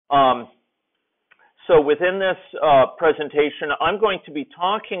Um, so within this presentation, I'm going to be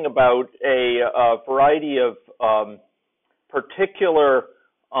talking about a variety of particular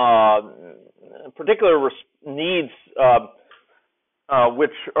needs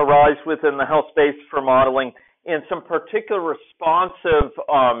which arise within the health space for modeling, and some particular responsive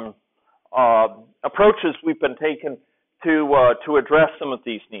approaches we've been taking to address some of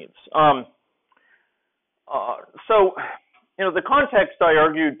these needs. So, the context I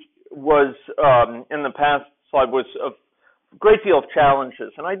argued was in the past slide was a great deal of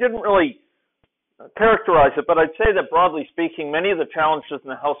challenges, and I didn't really characterize it, but I'd say that broadly speaking, many of the challenges in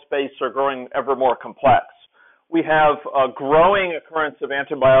the health space are growing ever more complex. We have a growing occurrence of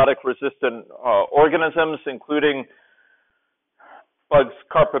antibiotic-resistant organisms, including bugs,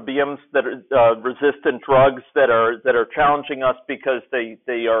 carpabiems, that are resistant drugs that are challenging us because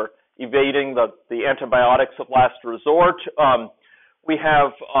they are evading the antibiotics of last resort. We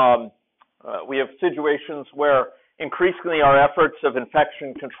have situations where increasingly our efforts of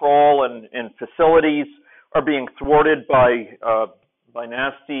infection control in facilities are being thwarted by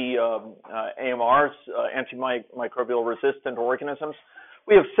nasty AMRs, antimicrobial resistant organisms.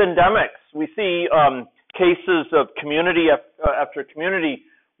 We have syndemics. We see cases of community after community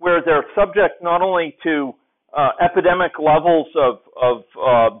where they're subject not only to epidemic levels of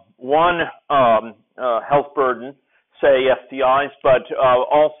one health burden, say STIs, but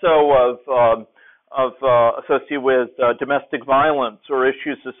also associated with domestic violence or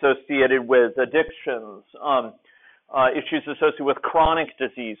issues associated with addictions, issues associated with chronic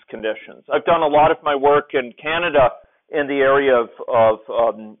disease conditions. I've done a lot of my work in Canada in the area of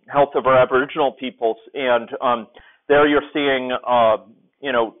health of our Aboriginal peoples, and there you're seeing,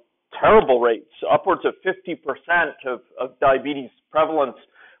 terrible rates, upwards of 50% of diabetes prevalence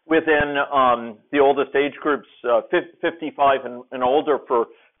within the oldest age groups, 55 and older for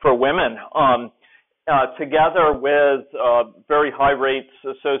women, together with very high rates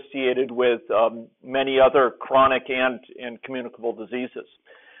associated with many other chronic and communicable diseases.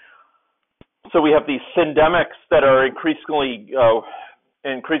 So we have these syndemics that are increasingly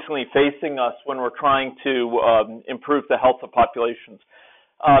facing us when we're trying to improve the health of populations.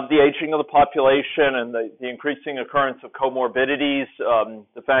 The aging of the population and the increasing occurrence of comorbidities,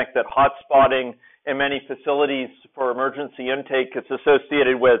 the fact that hotspotting in many facilities for emergency intake is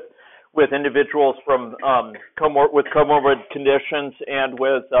associated with individuals from with comorbid conditions and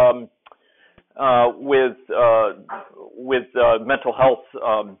with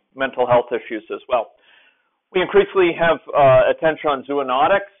mental health issues as well. We increasingly have attention on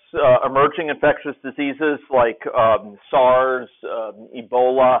zoonotics, emerging infectious diseases like SARS,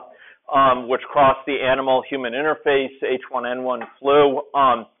 Ebola, which cross the animal-human interface, H1N1 flu,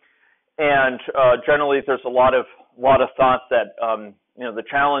 and generally there's a lot of thought that the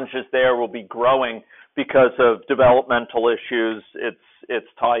challenges there will be growing because of developmental issues. Its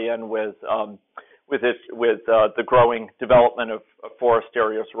tie-in with the growing development of forest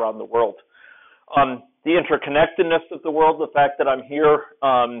areas around the world. The interconnectedness of the world, the fact that I'm here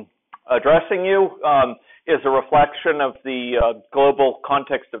addressing you, is a reflection of the global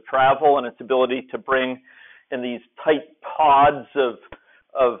context of travel and its ability to bring in these tight pods of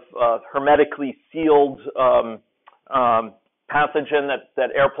hermetically sealed pathogen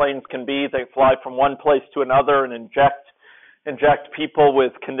that airplanes can be. They fly from one place to another and inject people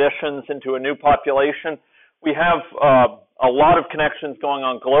with conditions into a new population. We have a lot of connections going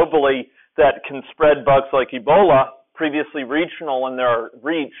on globally that can spread bugs like Ebola, previously regional in their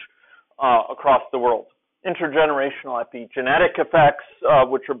reach, across the world. Intergenerational epigenetic effects,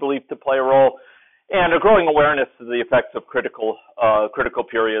 which are believed to play a role, and a growing awareness of the effects of critical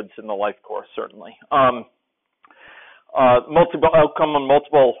periods in the life course, certainly. Multiple outcome and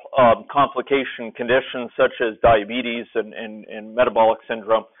multiple complication conditions such as diabetes and metabolic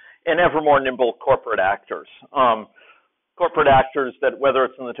syndrome, and ever more nimble corporate actors. Corporate actors that, whether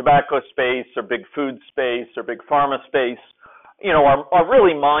it's in the tobacco space or big food space or big pharma space, are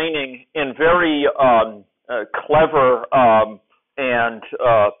really mining in very clever and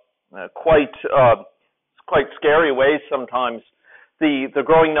quite scary ways sometimes the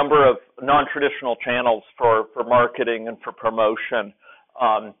growing number of non-traditional channels for marketing and for promotion,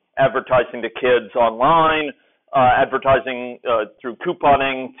 advertising to kids online, advertising through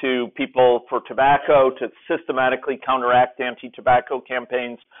couponing to people for tobacco to systematically counteract anti-tobacco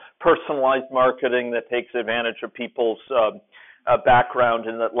campaigns, personalized marketing that takes advantage of people's background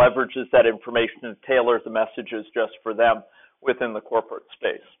and that leverages that information and tailors the messages just for them within the corporate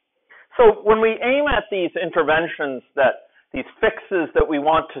space. So when we aim at these interventions, these fixes that we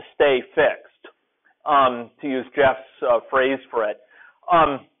want to stay fixed, to use Jeff's phrase for it,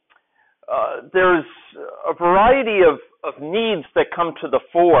 there's a variety of needs that come to the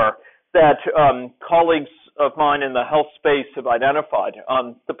fore that colleagues of mine in the health space have identified.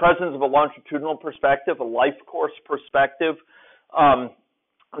 The presence of a longitudinal perspective, a life course perspective,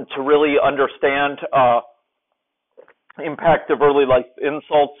 to really understand impact of early life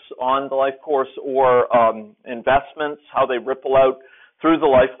insults on the life course or investments, how they ripple out through the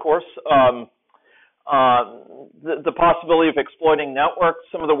life course. The possibility of exploiting networks,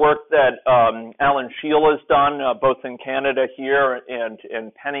 some of the work that Alan Scheel has done, both in Canada here and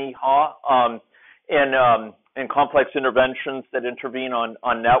in Penny Ha, in complex interventions that intervene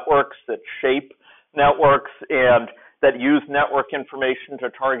on networks, that shape networks, and that use network information to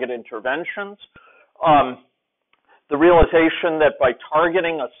target interventions. The realization that by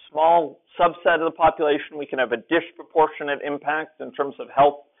targeting a small subset of the population, we can have a disproportionate impact in terms of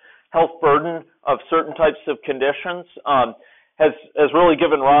health burden of certain types of conditions has really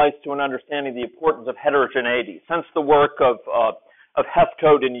given rise to an understanding of the importance of heterogeneity. Since the work of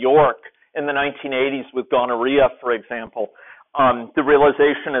Heathcote in York in the 1980s with gonorrhea, for example, the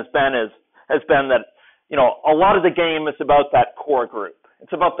realization has been that, you know, a lot of the game is about that core group.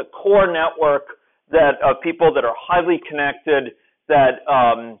 It's about the core network that of people that are highly connected, that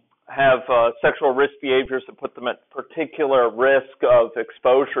have sexual risk behaviors that put them at particular risk of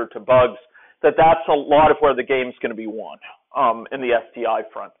exposure to bugs, that's a lot of where the game's going to be won in the STI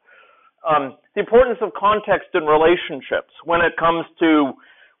front. The importance of context and relationships when it comes to,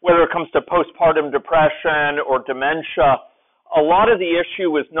 whether it comes to postpartum depression or dementia, a lot of the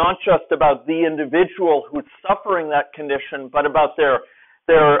issue is not just about the individual who's suffering that condition, but about their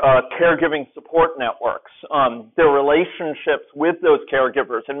caregiving support networks, their relationships with those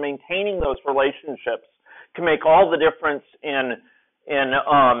caregivers, and maintaining those relationships can make all the difference in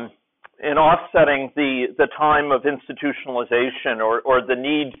offsetting the time of institutionalization or the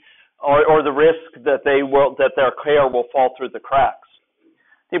need or the risk that their care will fall through the cracks.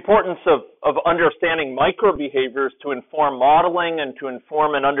 The importance of understanding micro behaviors to inform modeling and to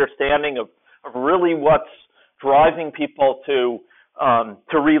inform an understanding of really what's driving people to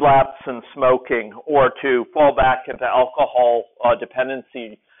relapse in smoking or to fall back into alcohol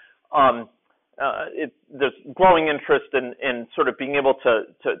dependency. There's growing interest in sort of being able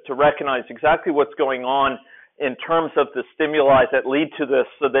to recognize exactly what's going on in terms of the stimuli that lead to this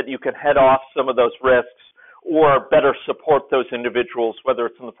so that you can head off some of those risks or better support those individuals, whether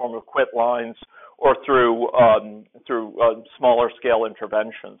it's in the form of quit lines or through smaller scale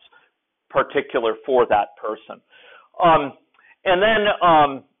interventions, particular for that person. And then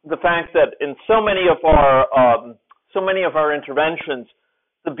the fact that in so many of our interventions,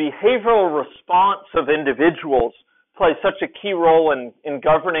 the behavioral response of individuals plays such a key role in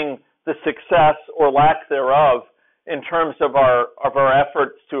governing the success or lack thereof in terms of our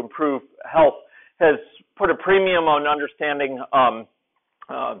efforts to improve health, has put a premium on understanding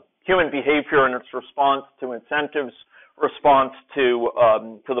human behavior and its response to incentives, response to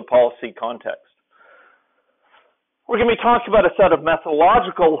the policy context. We're going to be talking about a set of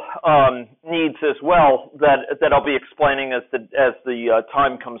methodological needs as well that I'll be explaining as the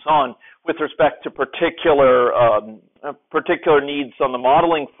time comes on with respect to particular needs on the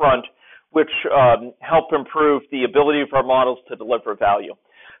modeling front, which help improve the ability of our models to deliver value.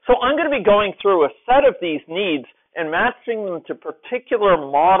 So I'm going to be going through a set of these needs and matching them to particular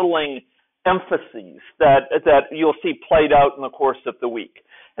modeling emphases that you'll see played out in the course of the week.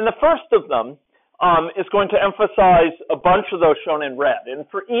 And the first of them is going to emphasize a bunch of those shown in red. And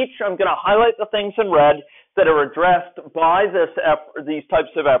for each, I'm going to highlight the things in red that are addressed by these types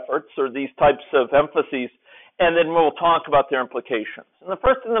of efforts or these types of emphases, and then we'll talk about their implications. And the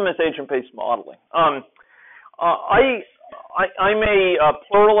first of them is agent-based modeling. I'm a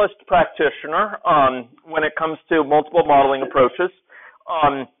pluralist practitioner when it comes to multiple modeling approaches.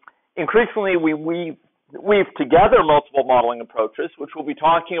 Increasingly, we weave together multiple modeling approaches, which we'll be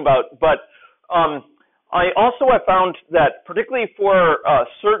talking about, but I also have found that particularly for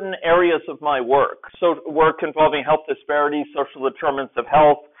certain areas of my work, so work involving health disparities, social determinants of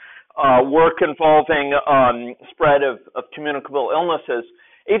health, work involving spread of communicable illnesses,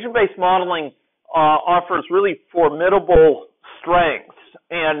 agent-based modeling offers really formidable strengths,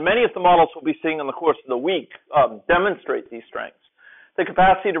 and many of the models we'll be seeing in the course of the week demonstrate these strengths. The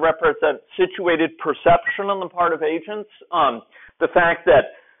capacity to represent situated perception on the part of agents, the fact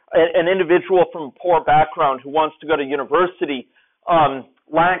that an individual from a poor background who wants to go to university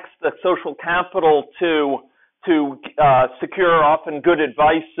lacks the social capital to secure often good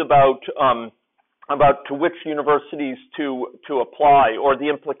advice about to which universities to apply, or the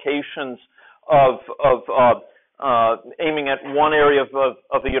implications of aiming at one area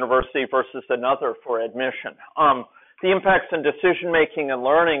of a university versus another for admission. The impacts in decision-making and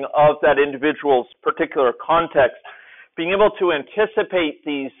learning of that individual's particular context, being able to anticipate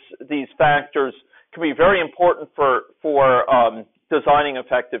these factors can be very important for designing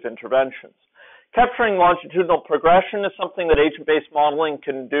effective interventions. Capturing longitudinal progression is something that agent-based modeling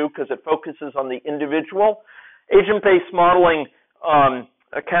can do because it focuses on the individual. Agent-based modeling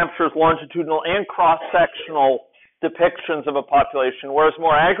captures longitudinal and cross-sectional depictions of a population, whereas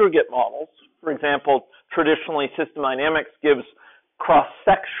more aggregate models, for example, traditionally system dynamics gives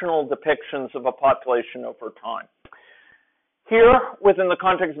cross-sectional depictions of a population over time. Here, within the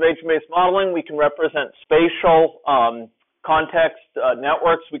context of agent-based modeling, we can represent spatial context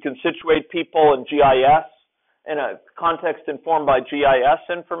networks. We can situate people in GIS in a context informed by GIS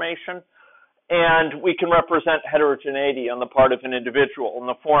information. And we can represent heterogeneity on the part of an individual in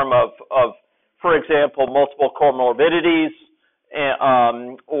the form of for example, multiple comorbidities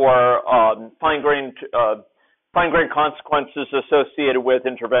or fine-grained consequences associated with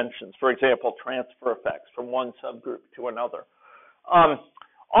interventions. For example, transfer effects from one subgroup to another.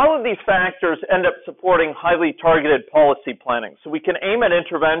 All of these factors end up supporting highly targeted policy planning. So we can aim at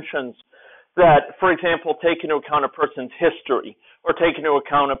interventions that, for example, take into account a person's history or take into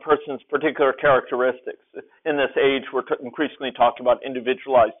account a person's particular characteristics. In this age, we're increasingly talking about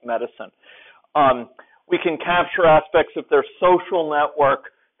individualized medicine. We can capture aspects of their social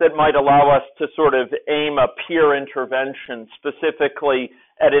network that might allow us to sort of aim a peer intervention specifically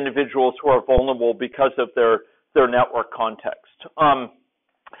at individuals who are vulnerable because of their network context.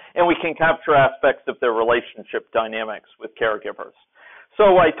 And we can capture aspects of their relationship dynamics with caregivers.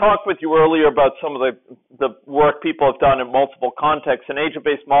 So I talked with you earlier about some of the work people have done in multiple contexts, and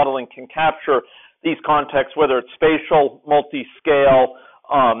agent-based modeling can capture these contexts, whether it's spatial, multi-scale,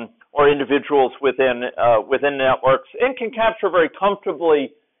 or individuals within networks, and can capture very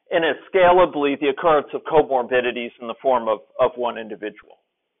comfortably and scalably the occurrence of comorbidities in the form of one individual.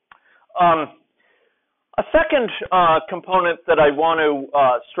 A second component that I want to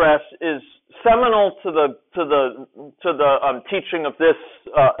stress is seminal to the teaching of this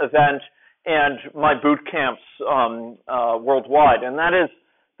event and my boot camps worldwide, and that is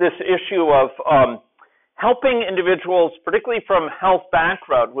this issue of helping individuals, particularly from health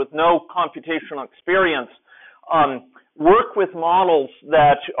background with no computational experience, work with models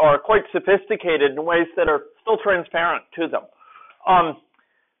that are quite sophisticated in ways that are still transparent to them.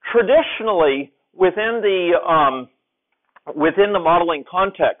 Traditionally, within the modeling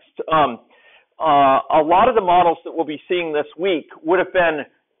context, a lot of the models that we'll be seeing this week would have been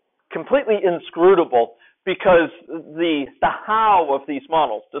completely inscrutable because the how of these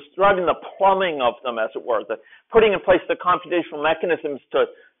models, describing the plumbing of them, as it were, the putting in place the computational mechanisms to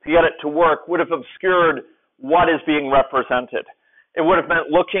get it to work would have obscured what is being represented. It would have meant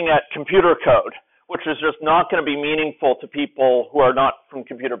looking at computer code, which is just not going to be meaningful to people who are not from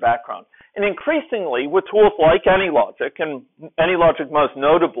computer background. And increasingly, with tools like AnyLogic, and AnyLogic most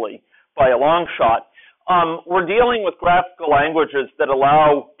notably by a long shot, we're dealing with graphical languages that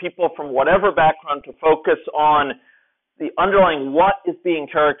allow people from whatever background to focus on the underlying what is being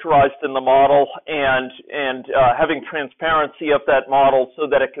characterized in the model and having transparency of that model so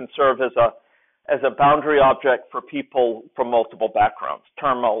that it can serve as a boundary object for people from multiple backgrounds.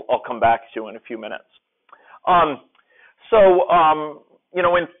 Term I'll come back to in a few minutes. You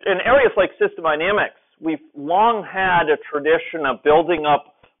know, in areas like system dynamics, we've long had a tradition of building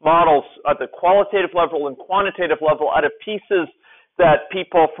up models at the qualitative level and quantitative level out of pieces that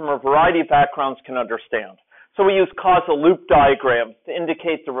people from a variety of backgrounds can understand. So we use causal loop diagrams to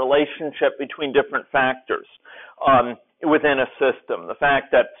indicate the relationship between different factors within a system. The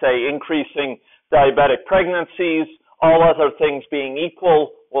fact that, say, increasing diabetic pregnancies, all other things being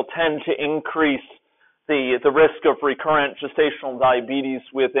equal, will tend to increase the risk of recurrent gestational diabetes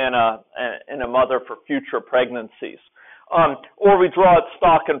within a mother for future pregnancies. Or we draw out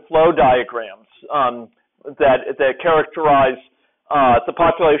stock and flow diagrams that characterize the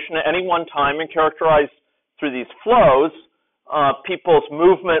population at any one time and characterize through these flows people's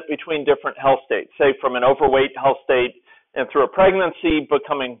movement between different health states, say from an overweight health state and through a pregnancy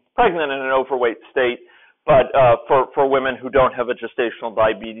becoming pregnant in an overweight state, but for women who don't have a gestational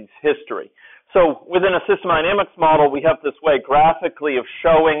diabetes history. So within a system dynamics model, we have this way graphically of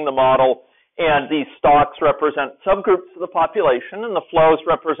showing the model, and these stocks represent subgroups of the population, and the flows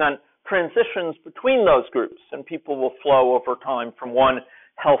represent transitions between those groups, and people will flow over time from one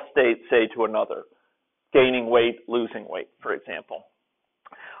health state, say, to another, gaining weight, losing weight, for example.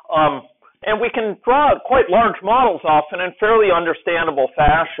 And we can draw quite large models often in fairly understandable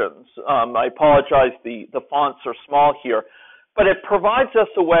fashions. I apologize, the fonts are small here. But it provides us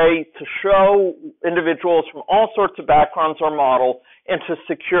a way to show individuals from all sorts of backgrounds our model and to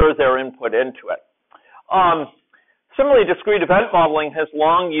secure their input into it. Similarly, discrete event modeling has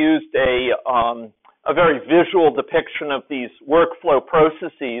long used a very visual depiction of these workflow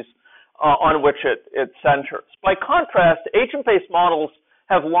processes on which it centers. By contrast, agent-based models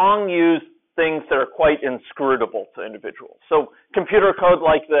have long used things that are quite inscrutable to individuals. So computer code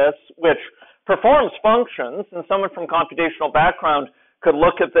like this, which performs functions, and someone from computational background could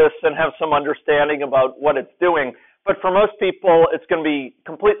look at this and have some understanding about what it's doing. But for most people, it's going to be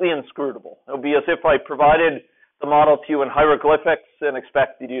completely inscrutable. It'll be as if I provided the model to you in hieroglyphics and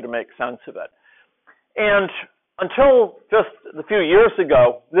expected you to make sense of it. And until just a few years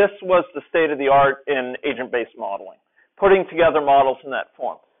ago, this was the state of the art in agent-based modeling, putting together models in that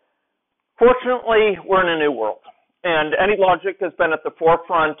form. Fortunately, we're in a new world, and AnyLogic has been at the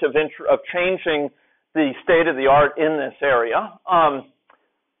forefront of changing the state of the art in this area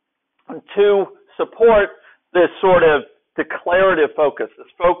to support this sort of declarative focus, this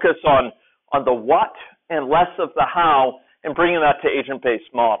focus on the what and less of the how, and bringing that to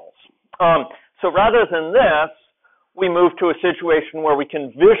agent-based models. So rather than this, we move to a situation where we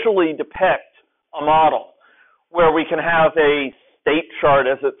can visually depict a model, where we can have a state chart,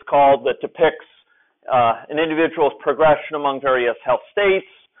 as it's called, that depicts an individual's progression among various health states,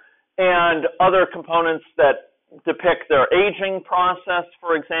 and other components that depict their aging process,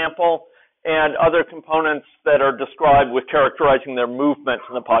 for example, and other components that are described with characterizing their movement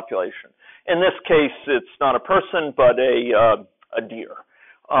in the population. In this case, it's not a person, but a deer.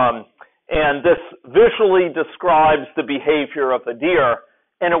 And this visually describes the behavior of a deer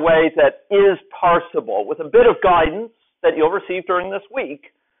in a way that is parsable, with a bit of guidance that you'll receive during this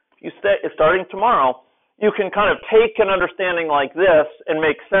week. Starting tomorrow, you can kind of take an understanding like this and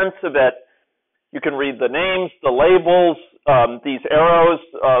make sense of it. You can read the names, the labels, these arrows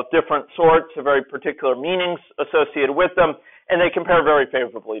of different sorts, of very particular meanings associated with them, and they compare very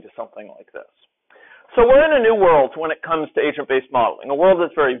favorably to something like this. So we're in a new world when it comes to agent-based modeling, a world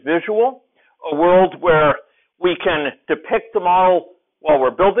that's very visual, a world where we can depict the model while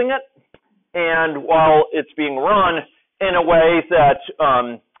we're building it and while it's being run in a way that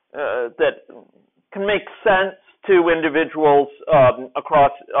that can make sense to individuals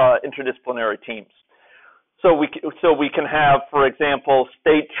across interdisciplinary teams. So we can have, for example,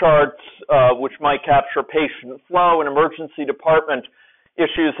 state charts which might capture patient flow and emergency department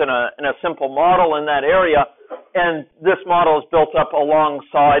issues in a simple model in that area, and this model is built up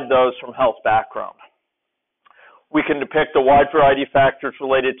alongside those from health background. We can depict a wide variety of factors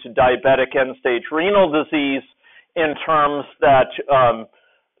related to diabetic end-stage renal disease in terms that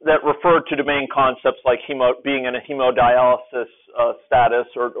that refer to domain concepts like being in a hemodialysis status,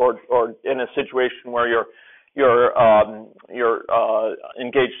 or in a situation where you're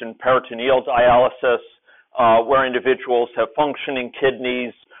engaged in peritoneal dialysis, where individuals have functioning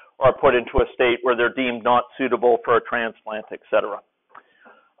kidneys or are put into a state where they're deemed not suitable for a transplant, etc.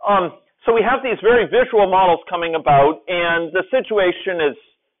 So we have these very visual models coming about, and the situation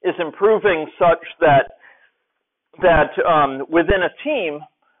is improving such that within a team,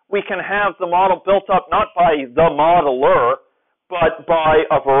 we can have the model built up not by the modeler, but by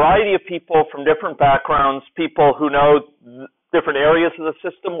a variety of people from different backgrounds, people who know different areas of the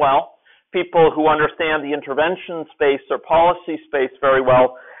system well, people who understand the intervention space or policy space very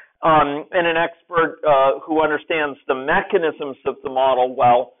well, and an expert who understands the mechanisms of the model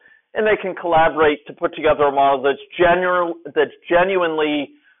well, and they can collaborate to put together a model that's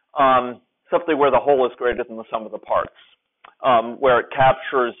genuinely something where the whole is greater than the sum of the parts, where it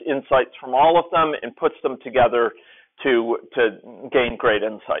captures insights from all of them and puts them together to gain great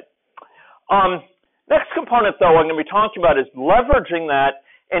insight. Next component, though, I'm going to be talking about is leveraging that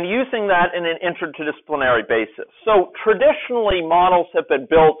and using that in an interdisciplinary basis. So traditionally, models have been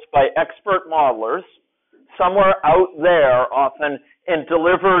built by expert modelers somewhere out there often and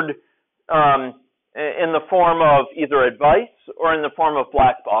delivered in the form of either advice or in the form of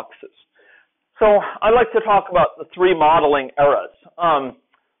black boxes. So I'd like to talk about the three modeling eras.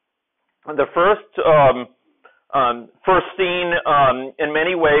 The first seen in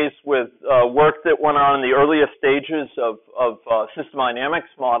many ways with work that went on in the earliest stages of system dynamics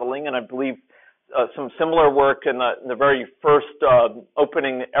modeling, and I believe some similar work in the very first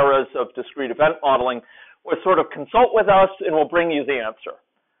opening eras of discrete event modeling, was sort of consult with us and we'll bring you the answer.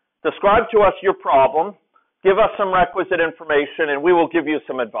 Describe to us your problem, give us some requisite information, and we will give you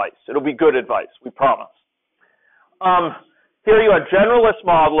some advice. It'll be good advice, we promise. Here you have generalist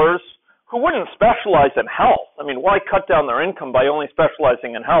modelers who wouldn't specialize in health. I mean, why cut down their income by only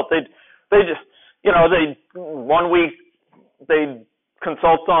specializing in health? They just, they 1 week they'd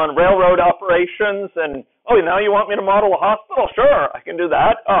consult on railroad operations, and now you want me to model a hospital? Sure, I can do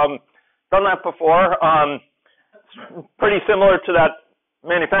that. Done that before. It's pretty similar to that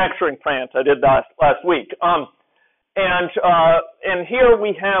manufacturing plant I did last week. And here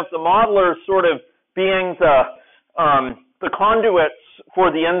we have the modelers sort of being the conduits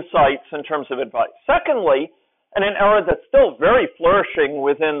for the insights in terms of advice. Secondly, in an era that's still very flourishing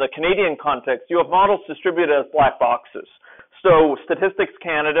within the Canadian context, you have models distributed as black boxes. So Statistics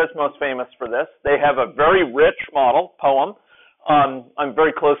Canada is most famous for this. They have a very rich model, POEM. I'm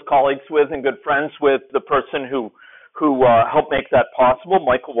very close colleagues with and good friends with the person who helped make that possible,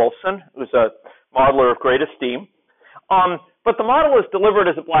 Michael Wilson, who's a modeler of great esteem. But the model is delivered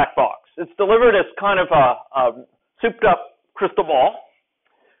as a black box. It's delivered as kind of a souped-up crystal ball.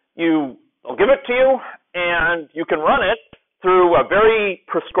 They'll give it to you, and you can run it through a very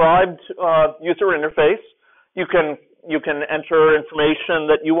prescribed user interface. You can enter information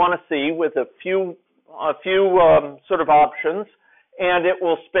that you want to see with a few sort of options, and it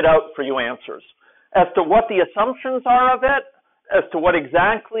will spit out for you answers. As to what the assumptions are of it, as to what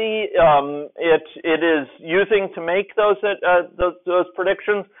exactly it is using to make those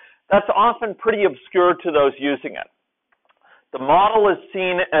predictions, that's often pretty obscure to those using it. The model is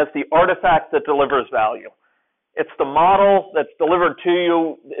seen as the artifact that delivers value. It's the model that's delivered to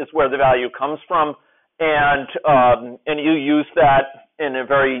you is where the value comes from, and you use that in a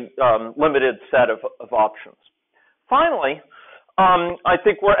very limited set of options. Finally, I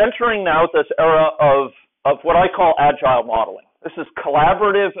think we're entering now this era of what I call agile modeling. This is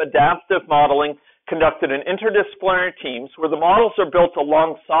collaborative, adaptive modeling conducted in interdisciplinary teams where the models are built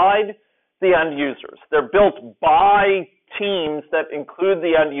alongside the end users. They're built by teams that include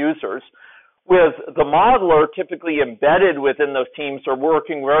the end users, with the modeler typically embedded within those teams or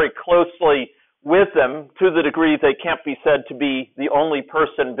working very closely with them to the degree they can't be said to be the only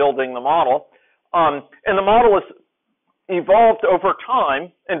person building the model. And the model is evolved over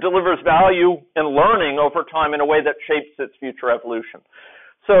time and delivers value and learning over time in a way that shapes its future evolution.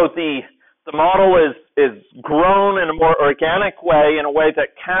 So the model is grown in a more organic way, in a way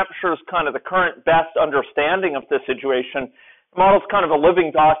that captures kind of the current best understanding of the situation. The model is kind of a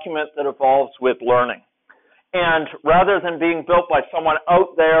living document that evolves with learning. And rather than being built by someone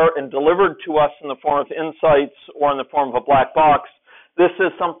out there and delivered to us in the form of insights or in the form of a black box, this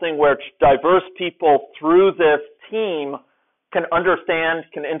is something which diverse people through this team can understand,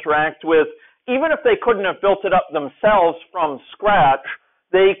 can interact with. Even if they couldn't have built it up themselves from scratch,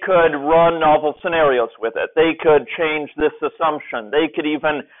 they could run novel scenarios with it. They could change this assumption. They could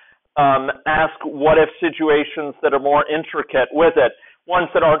even ask what-if situations that are more intricate with it, ones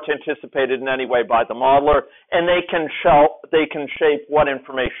that aren't anticipated in any way by the modeler, and they can shape what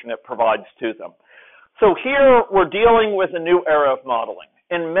information it provides to them. So here we're dealing with a new era of modeling.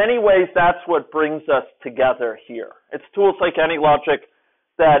 In many ways, that's what brings us together here. It's tools like AnyLogic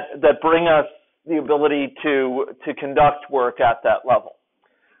that bring us the ability to conduct work at that level.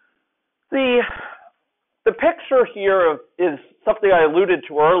 The picture here is something I alluded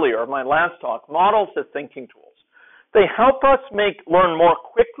to earlier in my last talk, models as thinking tools. They help us learn more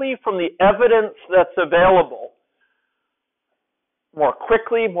quickly from the evidence that's available, more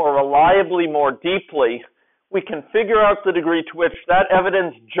quickly, more reliably, more deeply. We can figure out the degree to which that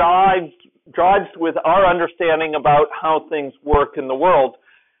evidence jives with our understanding about how things work in the world,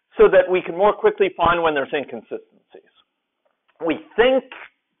 so that we can more quickly find when there's inconsistencies. We think,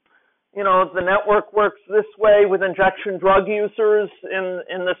 the network works this way with injection drug users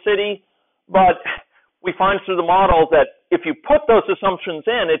in the city, but we find through the model that if you put those assumptions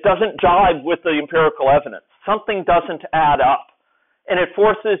in, it doesn't jive with the empirical evidence. Something doesn't add up, and it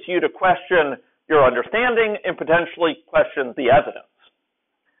forces you to question your understanding and potentially question the evidence.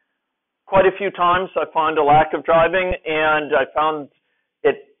 Quite a few times I find a lack of driving, and I found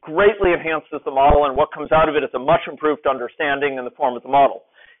it greatly enhances the model, and what comes out of it is a much improved understanding in the form of the model.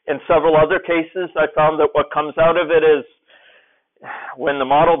 In several other cases, I found that what comes out of it is when the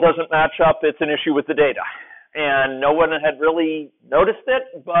model doesn't match up, it's an issue with the data. And no one had really noticed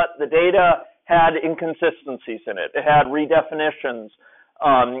it, but the data had inconsistencies in it. It had redefinitions.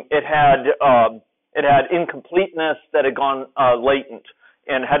 It had incompleteness that had gone latent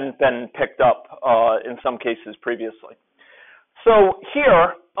and hadn't been picked up in some cases previously. So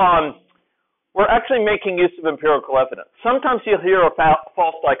here, we're actually making use of empirical evidence. Sometimes you'll hear a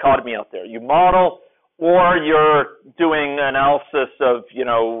false dichotomy out there. You model, or you're doing analysis of,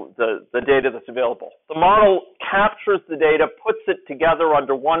 the data that's available. The model captures the data, puts it together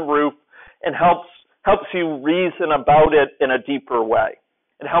under one roof, and helps you reason about it in a deeper way.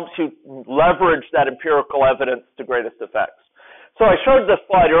 It helps you leverage that empirical evidence to greatest effects. So I showed this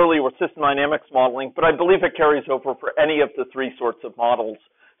slide earlier with system dynamics modeling, but I believe it carries over for any of the three sorts of models,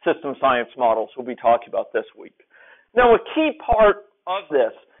 system science models we'll be talking about this week. Now, a key part of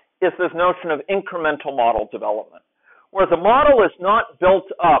this is this notion of incremental model development, where the model is not built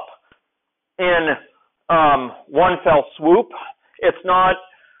up in one fell swoop. It's not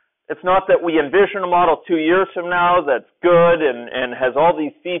that we envision a model 2 years from now that's good and has all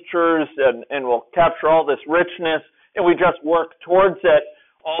these features and will capture all this richness, and we just work towards it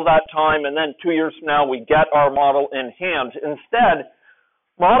all that time, and then 2 years from now we get our model in hand. Instead,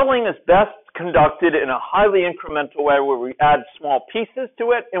 modeling is best conducted in a highly incremental way where we add small pieces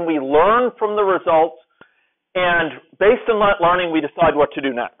to it and we learn from the results, and based on that learning, we decide what to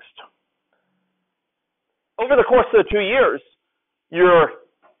do next. Over the course of the 2 years, you're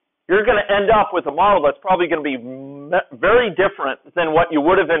going to end up with a model that's probably going to be very different than what you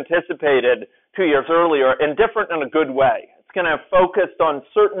would have anticipated 2 years earlier, and different in a good way. It's going to have focused on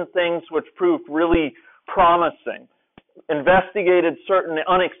certain things which proved really promising, investigated certain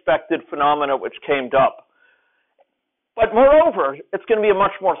unexpected phenomena which came up. But moreover, it's going to be a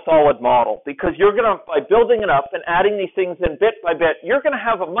much more solid model, because you're going to, by building it up and adding these things in bit by bit, you're going to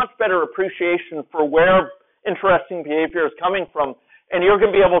have a much better appreciation for where interesting behavior is coming from, and you're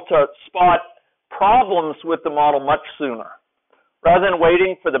going to be able to spot problems with the model much sooner. Rather than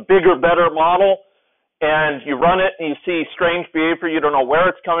waiting for the bigger, better model, and you run it and you see strange behavior, you don't know where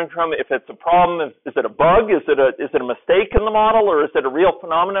it's coming from, if it's a problem, is it a bug, is it a mistake in the model, or is it a real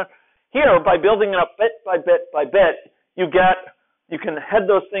phenomenon? Here, by building it up bit by bit by bit, you can head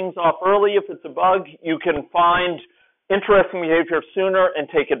those things off early. If it's a bug, you can find interesting behavior sooner and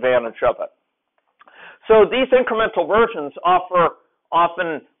take advantage of it. So these incremental versions offer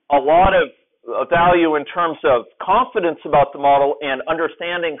often a lot of value in terms of confidence about the model and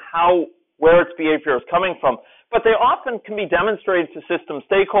understanding where its behavior is coming from. But they often can be demonstrated to system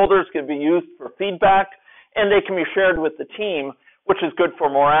stakeholders, can be used for feedback, and they can be shared with the team, which is good for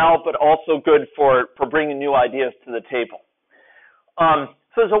morale, but also good for bringing new ideas to the table.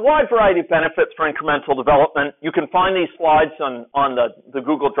 So there's a wide variety of benefits for incremental development. You can find these slides on the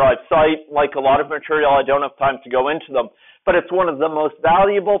Google Drive site. Like a lot of material, I don't have time to go into them, but it's one of the most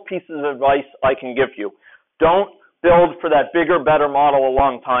valuable pieces of advice I can give you. Don't build for that bigger, better model a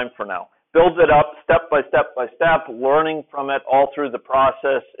long time from now. Build it up step by step by step, learning from it all through the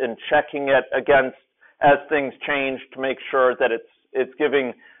process and checking it against as things change to make sure that it's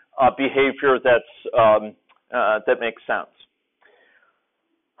giving behavior that makes sense.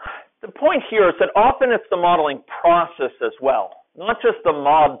 The point here is that often it's the modeling process as well, not just the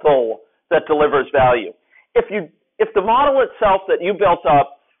model that delivers value. If the model itself that you built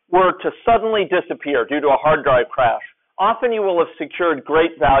up were to suddenly disappear due to a hard drive crash, often you will have secured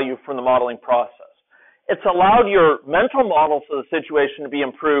great value from the modeling process. It's allowed your mental models of the situation to be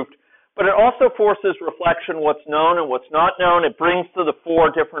improved, but it also forces reflection, what's known and what's not known. It brings to the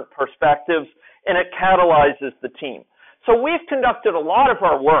fore different perspectives, and it catalyzes the team. So we've conducted a lot of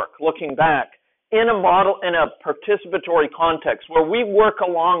our work, looking back, in a participatory context, where we work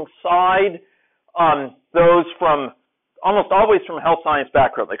alongside those from, almost always from a health science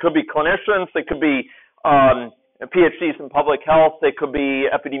background. They could be clinicians, they could be PhDs in public health, they could be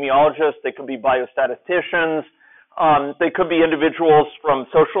epidemiologists, they could be biostatisticians, they could be individuals from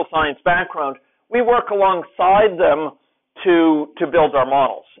social science background. We work alongside them to build our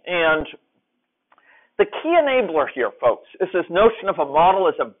models. And the key enabler here, folks, is this notion of a model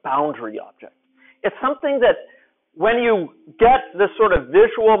as a boundary object. It's something that when you get this sort of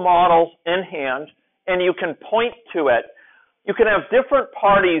visual model in hand and you can point to it, you can have different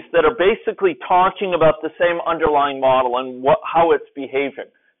parties that are basically talking about the same underlying model and how it's behaving.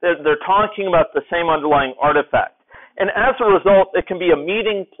 They're talking about the same underlying artifact. And as a result, it can be a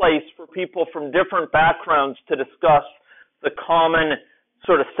meeting place for people from different backgrounds to discuss the common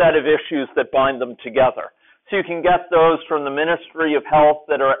sort of set of issues that bind them together. So you can get those from the Ministry of Health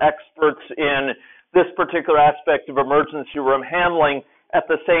that are experts in this particular aspect of emergency room handling at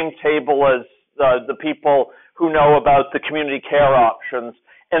the same table as the people who know about the community care options.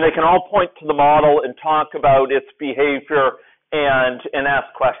 And they can all point to the model and talk about its behavior and ask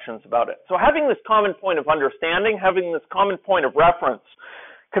questions about it. So having this common point of understanding, having this common point of reference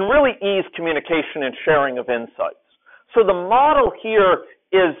can really ease communication and sharing of insights. So the model here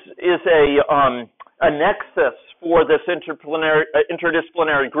is a nexus for this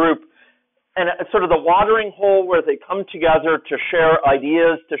interdisciplinary group, and it's sort of the watering hole where they come together to share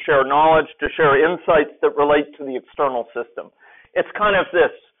ideas, to share knowledge, to share insights that relate to the external system. It's kind of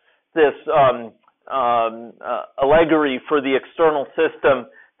this allegory for the external system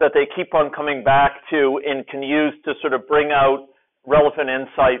that they keep on coming back to and can use to sort of bring out relevant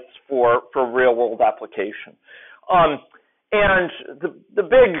insights for real world application. And the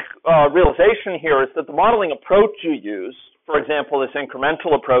big realization here is that the modeling approach you use, for example, this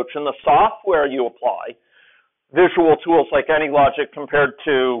incremental approach, and the software you apply, visual tools like AnyLogic compared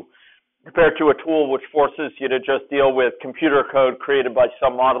to a tool which forces you to just deal with computer code created by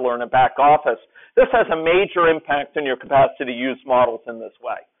some modeler in a back office, this has a major impact on your capacity to use models in this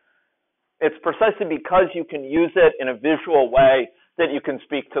way. It's precisely because you can use it in a visual way that you can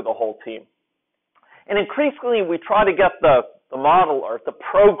speak to the whole team. And increasingly, we try to get the modeler, the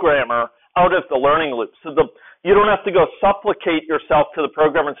programmer, out of the learning loop. So you don't have to go supplicate yourself to the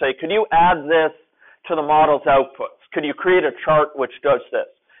programmer and say, could you add this to the model's outputs? Could you create a chart which does this?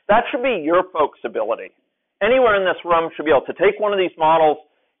 That should be your folks' ability. Anywhere in this room should be able to take one of these models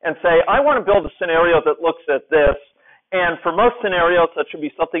and say, I want to build a scenario that looks at this. And for most scenarios, that should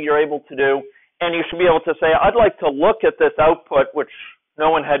be something you're able to do. And you should be able to say, I'd like to look at this output, which no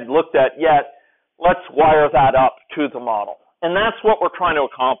one had looked at yet. Let's wire that up to the model. And that's what we're trying to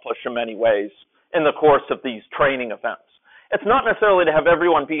accomplish in many ways in the course of these training events. It's not necessarily to have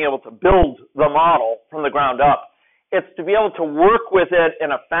everyone being able to build the model from the ground up. It's to be able to work with it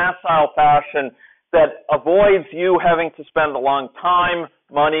in a facile fashion that avoids you having to spend a long time,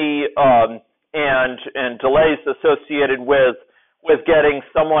 money, and delays associated with getting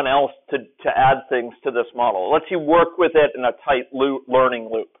someone else to add things to this model. It lets you work with it in a tight learning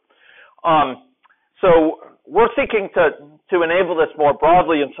loop. So we're seeking to enable this more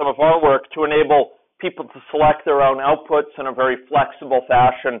broadly in some of our work, to enable people to select their own outputs in a very flexible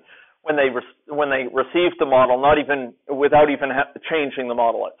fashion when they receive the model, without even changing the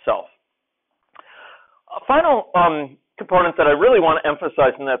model itself. A final component that I really want to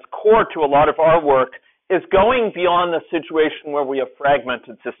emphasize, and that's core to a lot of our work, is going beyond the situation where we have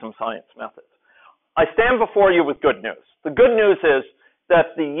fragmented system science methods. I stand before you with good news. The good news is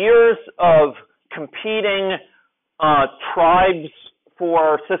that the years of competing tribes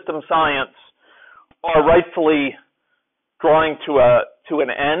for system science are rightfully drawing to an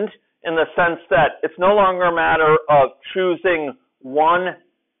end, in the sense that it's no longer a matter of choosing one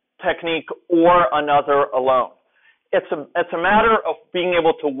technique or another alone. It's a matter of being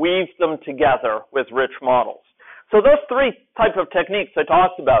able to weave them together with rich models. So those three types of techniques I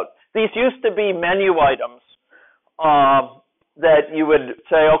talked about, these used to be menu items that you would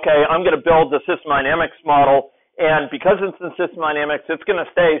say, okay, I'm going to build the system dynamics model, and because it's in system dynamics, it's going to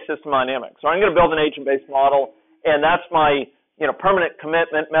stay system dynamics. So I'm going to build an agent-based model, and that's my permanent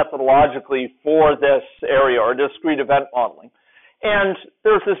commitment methodologically for this area, or discrete event modeling. And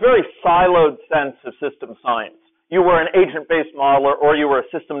there's this very siloed sense of system science. You were an agent-based modeler, or you were a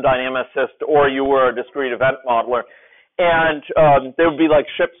system dynamicist, or you were a discrete event modeler. And there would be like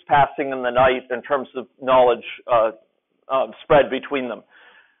ships passing in the night in terms of knowledge spread between them.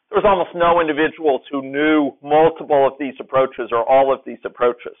 There was almost no individuals who knew multiple of these approaches or all of these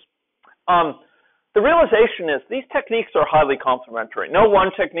approaches. The realization is these techniques are highly complementary. No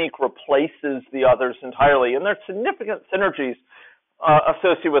one technique replaces the others entirely, and there are significant synergies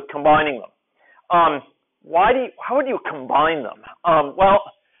associated with combining them. How would you combine them? Well,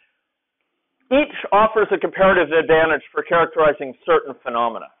 each offers a comparative advantage for characterizing certain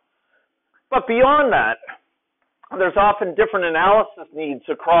phenomena. But beyond that, there's often different analysis needs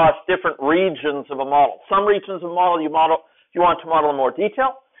across different regions of a model. Some regions of a model you want to model in more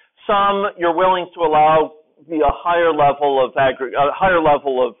detail. Some you're willing to allow a higher level of abstraction,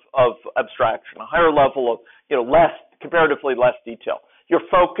 a higher level of comparatively less detail. Your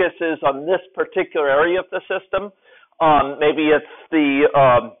focus is on this particular area of the system. Maybe it's the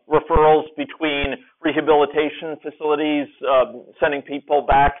referrals between rehabilitation facilities, sending people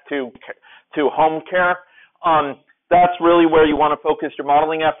back to home care. That's really where you want to focus your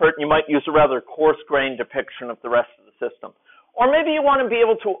modeling effort. You might use a rather coarse-grained depiction of the rest of the system. Or maybe you want to be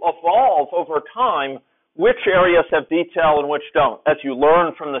able to evolve over time which areas have detail and which don't, as you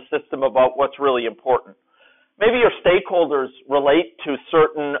learn from the system about what's really important. Maybe your stakeholders relate to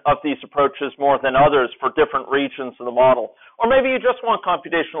certain of these approaches more than others for different regions of the model. Or maybe you just want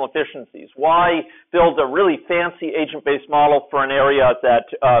computational efficiencies. Why build a really fancy agent-based model for an area that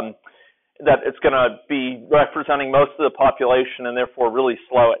it's going to be representing most of the population and therefore really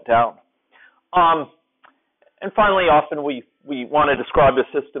slow it down? And finally, often we want to describe a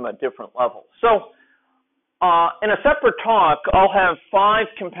system at different levels. So in a separate talk, I'll have 5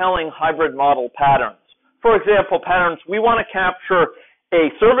 compelling hybrid model patterns. For example, patterns, we want to capture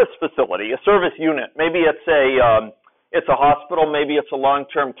a service facility, a service unit. Maybe it's a it's a hospital, maybe it's a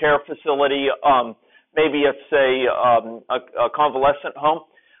long-term care facility, maybe it's a convalescent home.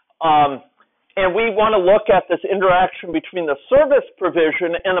 And we want to look at this interaction between the service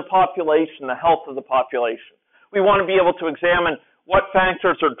provision and the population, the health of the population. We want to be able to examine what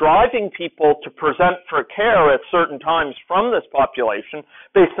factors are driving people to present for care at certain times from this population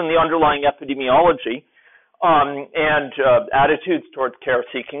based on the underlying epidemiology and attitudes towards care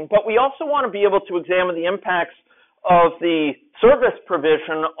seeking. But we also want to be able to examine the impacts of the service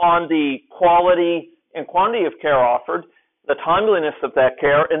provision on the quality and quantity of care offered, the timeliness of that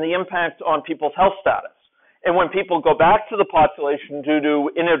care, and the impact on people's health status. And when people go back to the population due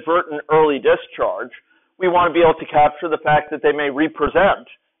to inadvertent early discharge, we want to be able to capture the fact that they may represent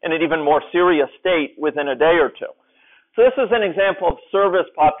in an even more serious state within a day or two. So this is an example of service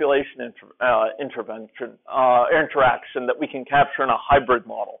population interaction that we can capture in a hybrid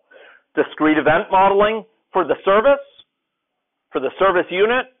model. Discrete event modeling for the service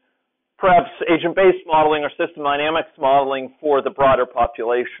unit, perhaps agent-based modeling or system dynamics modeling for the broader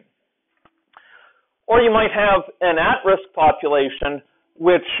population. Or you might have an at-risk population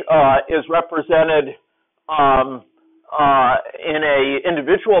which is represented in an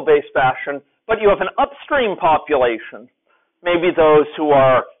individual-based fashion, but you have an upstream population, maybe those who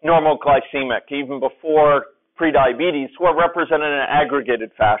are normal glycemic, even before prediabetes, who are represented in an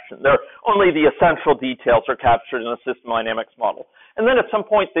aggregated fashion. Only the essential details are captured in a system dynamics model. And then at some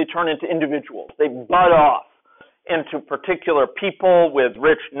point, they turn into individuals. They bud off into particular people with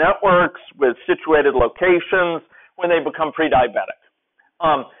rich networks, with situated locations, when they become pre-diabetic.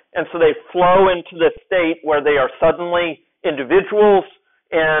 And so they flow into this state where they are suddenly individuals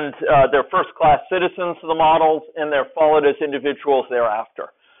and they're first-class citizens of the models, and they're followed as individuals thereafter.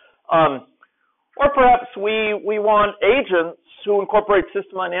 Or perhaps we want agents who incorporate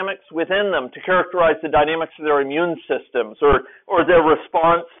system dynamics within them to characterize the dynamics of their immune systems or their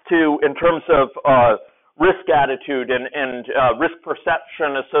response to, in terms of risk attitude and risk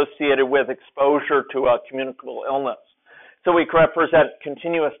perception associated with exposure to a communicable illness. So we can represent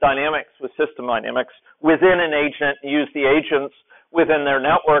continuous dynamics with system dynamics within an agent, use the agents within their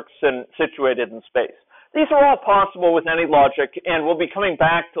networks and situated in space. These are all possible with any logic, and we'll be coming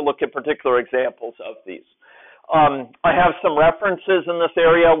back to look at particular examples of these. I have some references in this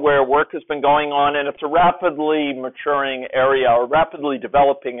area where work has been going on, and it's a rapidly maturing area or rapidly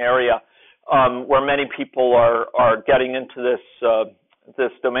developing area where many people are getting into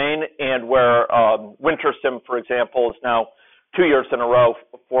this domain, and where WinterSim, for example, is now 2 years in a row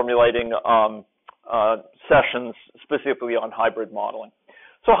formulating sessions specifically on hybrid modeling.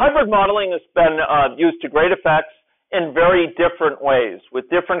 So hybrid modeling has been used to great effects in very different ways, with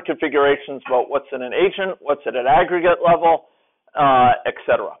different configurations about what's in an agent, what's at an aggregate level,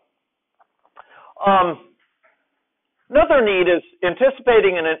 etc. Another need is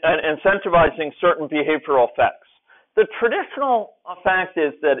anticipating and incentivizing certain behavioral effects. The traditional fact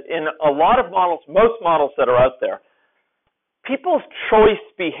is that in a lot of models, most models that are out there, people's choice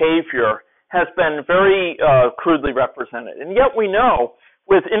behavior has been very crudely represented. And yet we know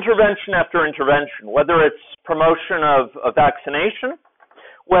with intervention after intervention, whether it's promotion of vaccination,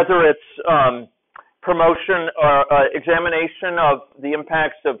 whether it's promotion or examination of the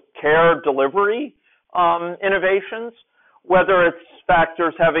impacts of care delivery innovations, whether it's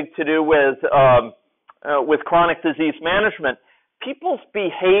factors having to do with chronic disease management, people's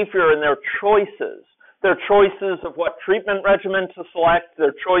behavior and their choices of what treatment regimen to select,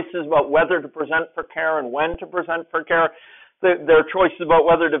 their choices about whether to present for care and when to present for care, their choices about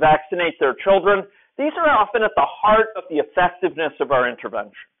whether to vaccinate their children, these are often at the heart of the effectiveness of our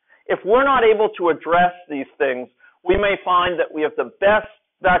intervention. If we're not able to address these things, we may find that we have the best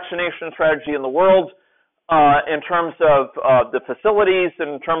vaccination strategy in the world in terms of the facilities,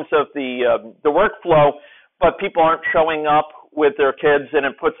 in terms of the workflow, but people aren't showing up with their kids, and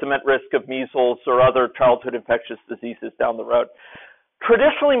it puts them at risk of measles or other childhood infectious diseases down the road.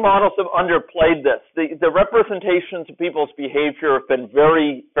 Traditionally, models have underplayed this. The representations of people's behavior have been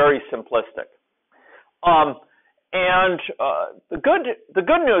very, very simplistic. The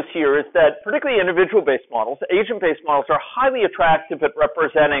good news here is that particularly individual-based models, agent-based models, are highly attractive at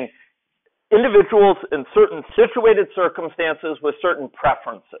representing individuals in certain situated circumstances with certain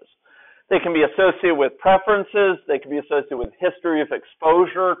preferences. They can be associated with preferences. They can be associated with history of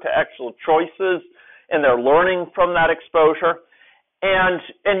exposure to actual choices, and they're learning from that exposure. And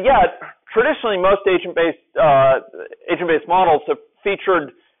yet, traditionally, most agent-based models have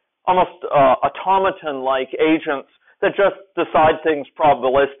featured almost automaton-like agents that just decide things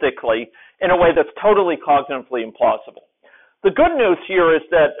probabilistically in a way that's totally cognitively implausible. The good news here is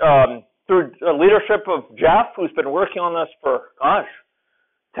that through the leadership of Jeff, who's been working on this for,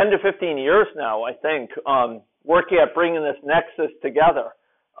 10 to 15 years now, I think, working at bringing this nexus together.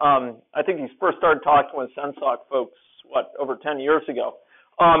 I think he first started talking with Sensoc folks, over 10 years ago.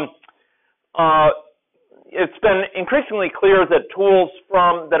 It's been increasingly clear that tools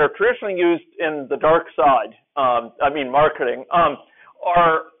that are traditionally used in the dark side, marketing,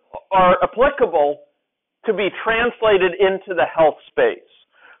 are applicable to be translated into the health space.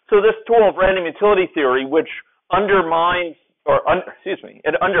 So this tool of random utility theory, which underpins a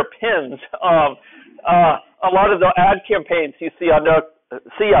lot of the ad campaigns you see out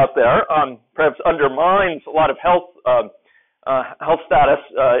there, perhaps undermines a lot of health status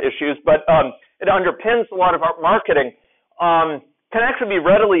issues, but it underpins a lot of our marketing, can actually be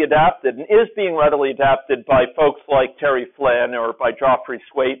readily adapted and is being readily adapted by folks like Terry Flynn or by Geoffrey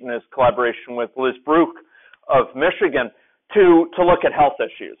Swait in his collaboration with Liz Bruch of Michigan to look at health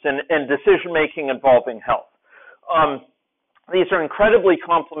issues and decision-making involving health. These are incredibly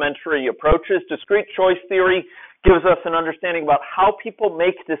complementary approaches. Discrete choice theory gives us an understanding about how people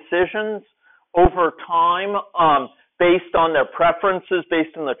make decisions over time based on their preferences,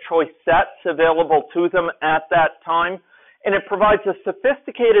 based on the choice sets available to them at that time. And it provides a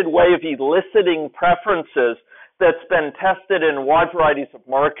sophisticated way of eliciting preferences that's been tested in wide varieties of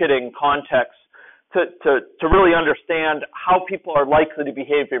marketing contexts to really understand how people are likely to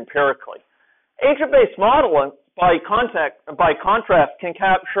behave empirically. Agent-based modeling, by contrast, can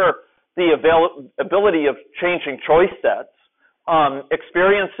capture the ability of changing choice sets,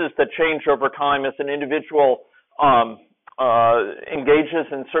 experiences that change over time as an individual engages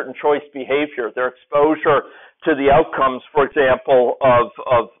in certain choice behavior, their exposure to the outcomes, for example, of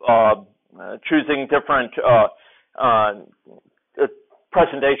choosing different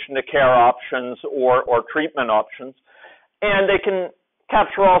presentation to care options or treatment options. And they can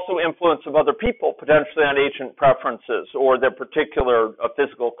capture also influence of other people, potentially on agent preferences or their particular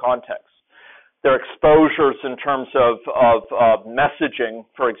physical context. Their exposures in terms of messaging,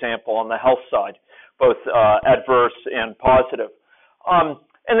 for example, on the health side, both adverse and positive.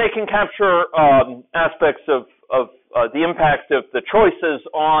 And they can capture aspects of the impact of the choices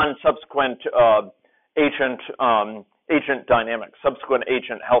on subsequent agent dynamics, subsequent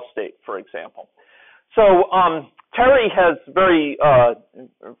agent health state, for example. So Terry has very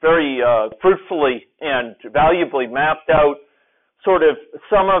fruitfully and valuably mapped out sort of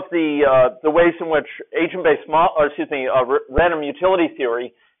some of the ways in which random utility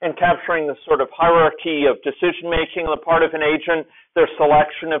theory and capturing the sort of hierarchy of decision-making on the part of an agent, their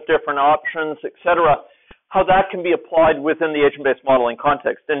selection of different options, et cetera, how that can be applied within the agent-based modeling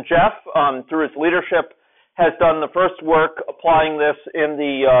context. And Jeff, through his leadership, has done the first work applying this in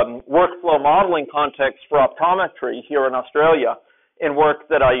the workflow modeling context for optometry here in Australia, in work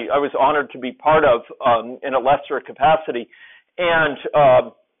that I was honored to be part of in a lesser capacity, and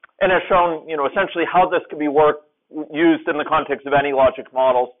has shown, essentially how this can be used in the context of any logic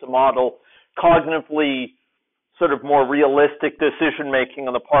models to model cognitively sort of more realistic decision-making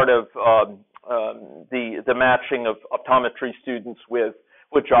on the part of the matching of optometry students with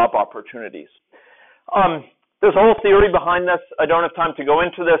job opportunities. There's a whole theory behind this. I don't have time to go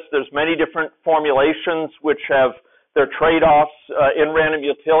into this. There's many different formulations which have their trade-offs in random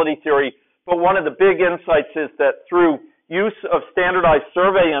utility theory, but one of the big insights is that through use of standardized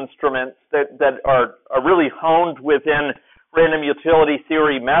survey instruments that are really honed within random utility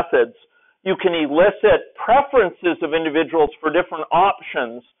theory methods, you can elicit preferences of individuals for different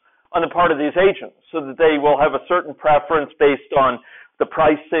options on the part of these agents, so that they will have a certain preference based on the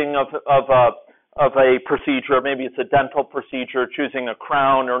pricing of a procedure. Maybe it's a dental procedure, choosing a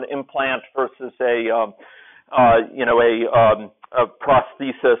crown or an implant versus a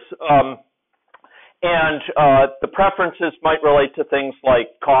prosthesis. And the preferences might relate to things like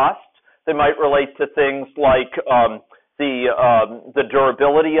cost. They might relate to things like the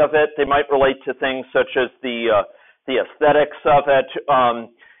durability of it. They might relate to things such as the aesthetics of it,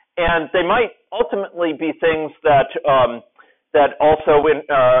 and they might ultimately be things that also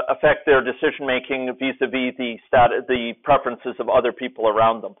affect their decision making vis-a-vis the preferences of other people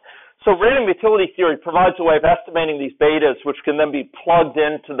around them. So random utility theory provides a way of estimating these betas, which can then be plugged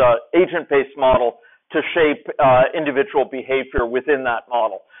into the agent-based model to shape individual behavior within that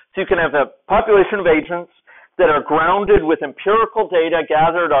model. So you can have a population of agents that are grounded with empirical data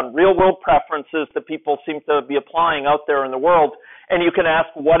gathered on real-world preferences that people seem to be applying out there in the world, and you can ask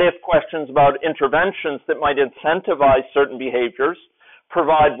what-if questions about interventions that might incentivize certain behaviors,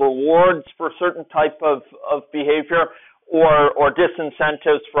 provide rewards for certain type of behavior, or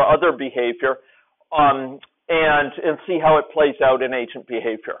disincentives for other behavior, and see how it plays out in agent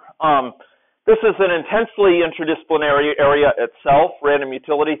behavior. This is an intensely interdisciplinary area itself: random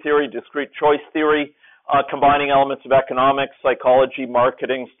utility theory, discrete choice theory, combining elements of economics, psychology,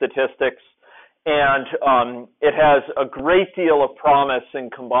 marketing, statistics, and it has a great deal of promise in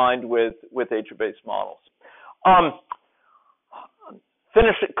combined with agent-based models.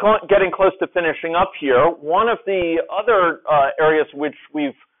 Getting close to finishing up here, one of the other areas which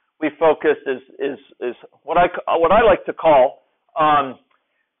we've focused is what I like to call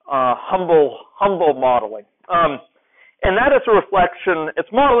humble modeling. And that is a reflection,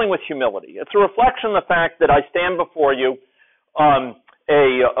 it's modeling with humility. It's a reflection of the fact that I stand before you,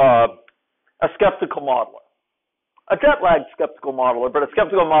 a skeptical modeler, a jet-lagged skeptical modeler, but a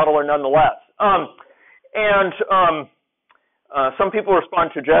skeptical modeler nonetheless. Some people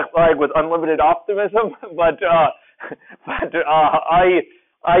respond to jet lag with unlimited optimism, but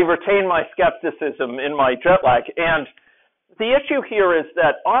I retain my skepticism in my jet lag. And the issue here is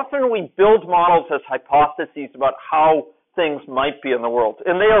that often we build models as hypotheses about how things might be in the world,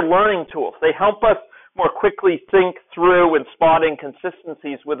 and they are learning tools. They help us more quickly think through and spot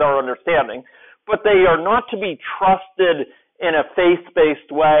inconsistencies with our understanding, but they are not to be trusted in a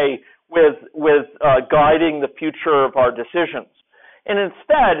faith-based way with guiding the future of our decisions. And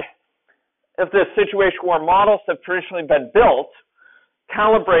instead, if the situation where models have traditionally been built,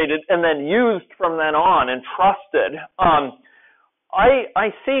 calibrated, and then used from then on and trusted, I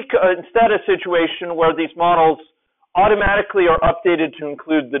seek instead a situation where these models automatically are updated to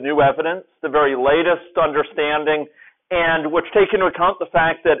include the new evidence, the very latest understanding, and which take into account the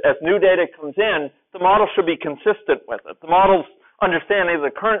fact that as new data comes in, the model should be consistent with it. The model's understanding of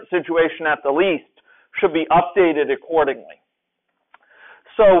the current situation at the least should be updated accordingly.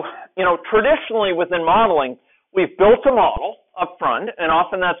 So, traditionally within modeling, we've built a model up front, and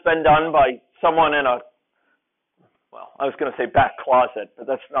often that's been done by someone in I was going to say back closet, but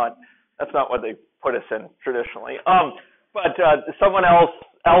that's not what they put us in traditionally. But someone else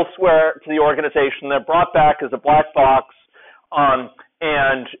elsewhere to the organization, they're brought back as a black box, and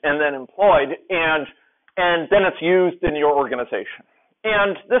then employed, and then it's used in your organization.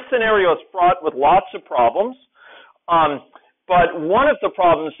 And this scenario is fraught with lots of problems. But one of the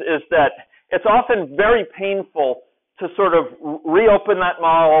problems is that it's often very painful to sort of reopen that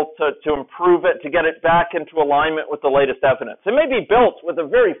model, to improve it, to get it back into alignment with the latest evidence. It may be built with the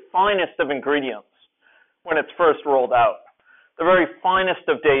very finest of ingredients when it's first rolled out, the very finest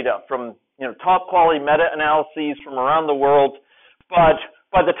of data from top quality meta-analyses from around the world. But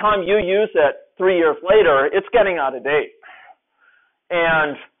by the time you use it 3 years later, it's getting out of date.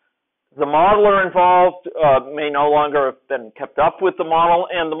 And the modeler involved may no longer have been kept up with the model,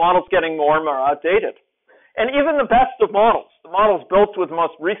 and the model's getting more and more outdated. And even the best of models, the models built with the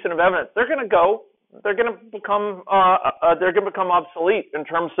most recent of evidence, they're going to become obsolete in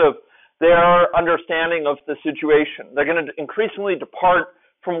terms of their understanding of the situation. They're going to increasingly depart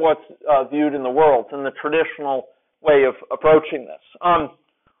from what's viewed in the world in the traditional way of approaching this.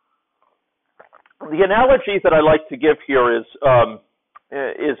 The analogy that I like to give here is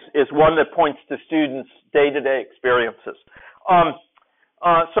one that points to students' day-to-day experiences.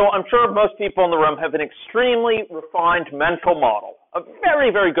 So I'm sure most people in the room have an extremely refined mental model, a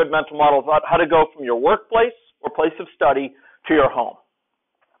very, very good mental model about how to go from your workplace or place of study to your home.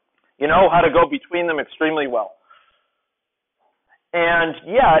 You know how to go between them extremely well. And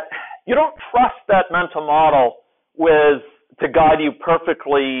yet, you don't trust that mental model to guide you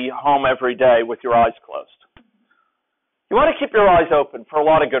perfectly home every day with your eyes closed. You want to keep your eyes open for a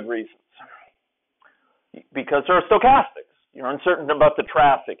lot of good reasons. Because there are stochastics. You're uncertain about the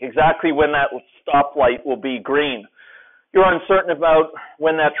traffic, exactly when that stoplight will be green. You're uncertain about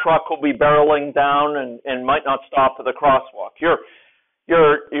when that truck will be barreling down and might not stop at the crosswalk.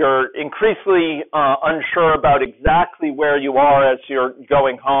 You're increasingly unsure about exactly where you are as you're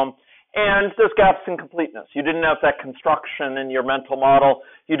going home. And there's gaps in completeness. You didn't have that construction in your mental model.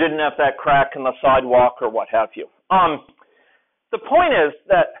 You didn't have that crack in the sidewalk or what have you. The point is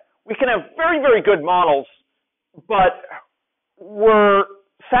that we can have very, very good models, but we're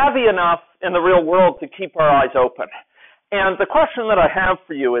savvy enough in the real world to keep our eyes open. And the question that I have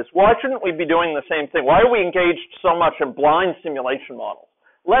for you is, why shouldn't we be doing the same thing? Why are we engaged so much in blind simulation models?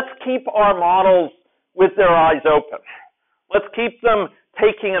 Let's keep our models with their eyes open. Let's keep them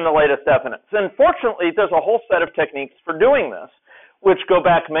taking in the latest evidence. And fortunately, there's a whole set of techniques for doing this, which go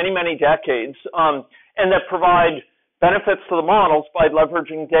back many, many decades, and that provide benefits to the models by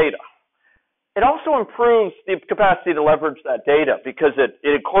leveraging data. It also improves the capacity to leverage that data because it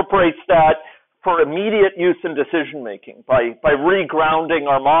incorporates that for immediate use in decision making. By regrounding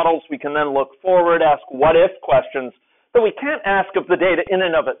our models, we can then look forward, ask what if questions that we can't ask of the data in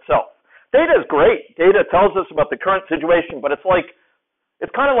and of itself. Data is great. Data tells us about the current situation, but it's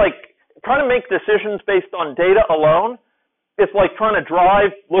kind of like trying to make decisions based on data alone. It's like trying to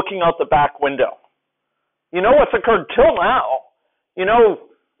drive looking out the back window. You know what's occurred till now. You know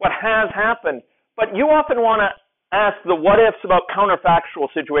what has happened, but you often want to ask the what ifs about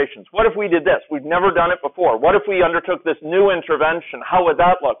counterfactual situations. What if we did this? We've never done it before. What if we undertook this new intervention? How would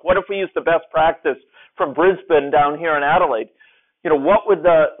that look? What if we used the best practice from Brisbane down here in Adelaide? You know, what would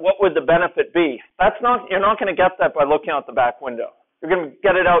the benefit be? You're not going to get that by looking out the back window. You're going to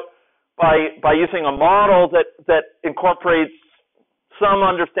get it out by using a model that incorporates some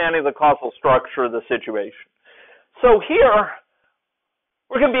understanding of the causal structure of the situation. So here,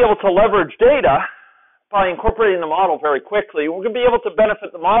 we're going to be able to leverage data by incorporating the model very quickly. We're going to be able to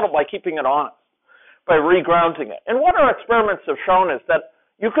benefit the model by keeping it honest, by regrounding it. And what our experiments have shown is that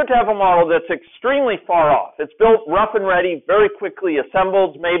you could have a model that's extremely far off. It's built rough and ready, very quickly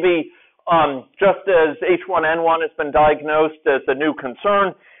assembled, maybe just as H1N1 has been diagnosed as a new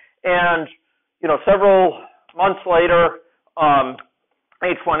concern. And, you know, several months later,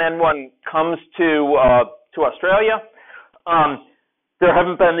 H1N1 comes to Australia. There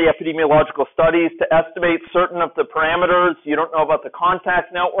haven't been the epidemiological studies to estimate certain of the parameters. You don't know about the contact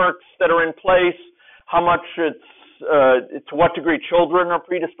networks that are in place, how much to what degree children are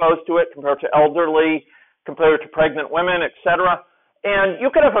predisposed to it compared to elderly, compared to pregnant women, et cetera. And you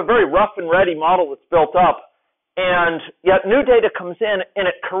could have a very rough and ready model that's built up, and yet new data comes in and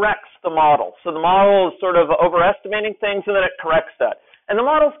it corrects the model. So the model is sort of overestimating things and then it corrects that. And the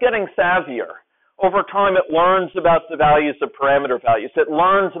model's getting savvier. Over time, it learns about the values of parameter values. It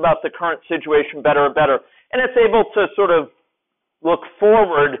learns about the current situation better and better. And it's able to sort of look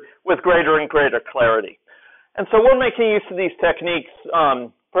forward with greater and greater clarity. And so we're making use of these techniques,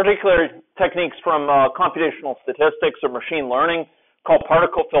 particularly techniques from computational statistics or machine learning called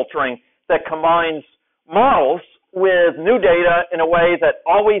particle filtering that combines models with new data in a way that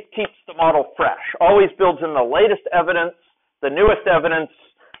always keeps the model fresh, always builds in the latest evidence, the newest evidence,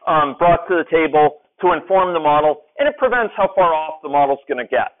 brought to the table to inform the model, and it prevents how far off the model's going to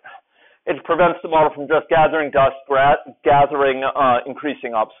get. It prevents the model from just gathering dust,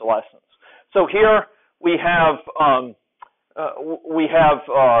 increasing obsolescence. So here we have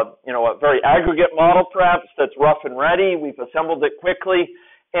you know, a very aggregate model perhaps that's rough and ready. We've assembled it quickly,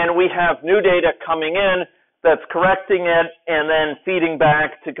 and we have new data coming in that's correcting it and then feeding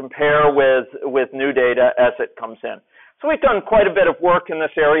back to compare with new data as it comes in. So we've done quite a bit of work in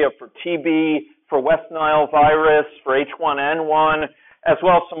this area for TB, for West Nile virus, for H1N1, as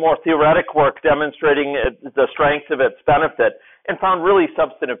well as some more theoretic work demonstrating the strength of its benefit and found really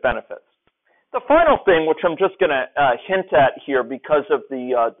substantive benefits. The final thing, which I'm just going to hint at here because of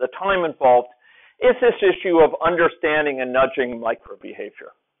the time involved, is this issue of understanding and nudging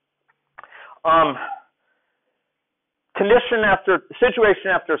microbehavior.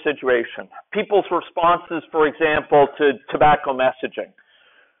 Situation after situation, people's responses, for example, to tobacco messaging.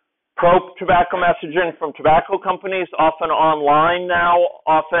 Pro-tobacco messaging from tobacco companies, often online now,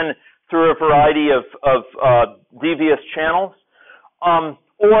 often through a variety of devious channels,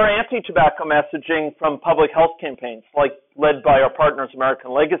 or anti-tobacco messaging from public health campaigns, like led by our partners,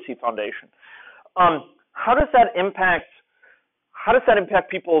 American Legacy Foundation. How does that impact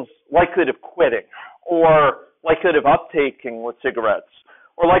people's likelihood of quitting, or likelihood of uptaking with cigarettes,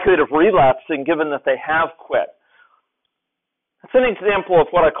 or likelihood of relapsing given that they have quit? It's an example of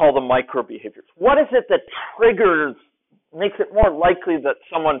what I call the micro behaviors. What is it that makes it more likely that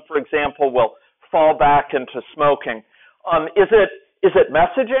someone, for example, will fall back into smoking? Is it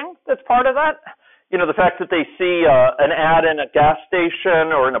messaging that's part of that? You know, the fact that they see an ad in a gas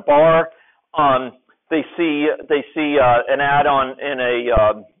station or in a bar, they see an ad on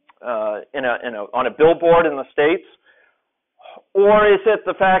a billboard in the States, or is it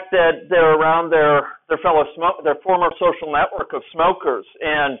the fact that they're around their former social network of smokers,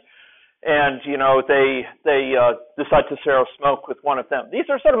 and you know they decide to share a smoke with one of them? These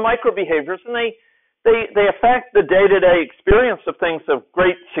are sort of micro behaviors, and they affect the day-to-day experience of things of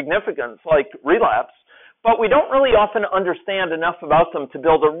great significance, like relapse. But we don't really often understand enough about them to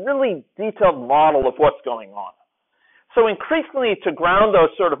build a really detailed model of what's going on. So increasingly, to ground those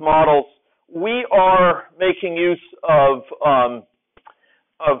sort of models, we are making use of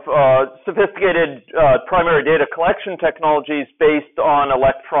sophisticated primary data collection technologies based on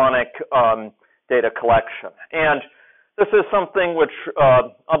electronic data collection. And this is something which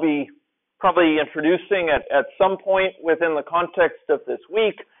I'll be probably introducing at some point within the context of this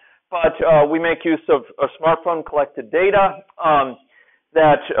week. but we make use of smartphone-collected data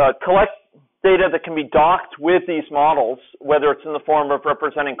that collect data that can be docked with these models, whether it's in the form of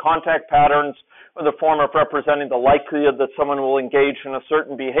representing contact patterns or the form of representing the likelihood that someone will engage in a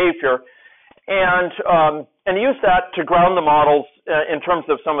certain behavior, and use that to ground the models in terms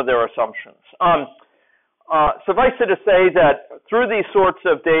of some of their assumptions. Suffice it to say that through these sorts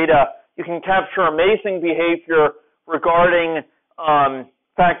of data, you can capture amazing behavior regarding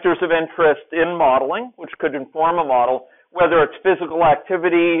factors of interest in modeling, which could inform a model, whether it's physical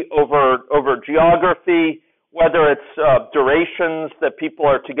activity over geography, whether it's durations that people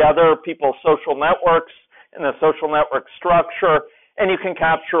are together, people's social networks and the social network structure, and you can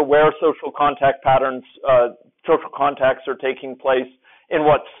capture where social contact patterns, social contacts are taking place, in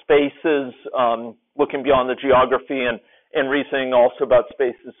what spaces, looking beyond the geography and reasoning also about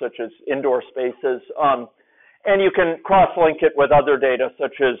spaces such as indoor spaces. And you can cross-link it with other data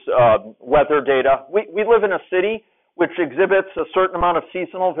such as weather data. We live in a city which exhibits a certain amount of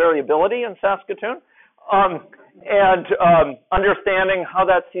seasonal variability in Saskatoon. Understanding how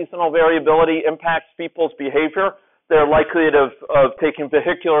that seasonal variability impacts people's behavior, their likelihood of taking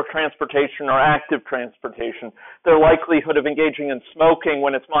vehicular transportation or active transportation, their likelihood of engaging in smoking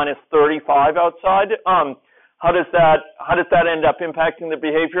when it's minus 35 outside, how does that end up impacting their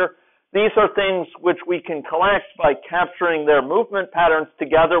behavior? These are things which we can collect by capturing their movement patterns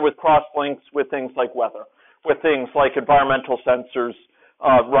together with cross-links with things like weather, with things like environmental sensors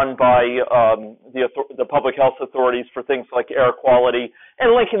run by the public health authorities for things like air quality,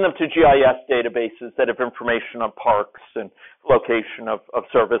 and linking them to GIS databases that have information on parks and location of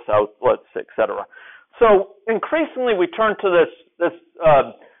service outlets, et cetera. So increasingly we turn to this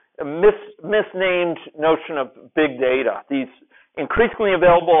misnamed notion of big data, these increasingly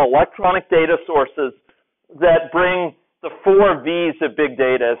available electronic data sources that bring the 4 V's of big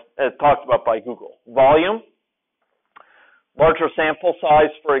data as talked about by Google: volume, larger sample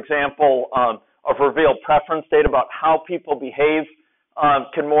size, for example, of revealed preference data about how people behave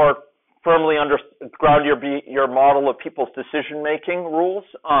can more firmly ground your model of people's decision-making rules,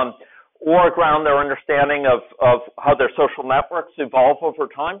 or ground their understanding of how their social networks evolve over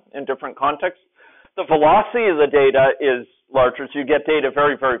time in different contexts. The velocity of the data is larger, so you get data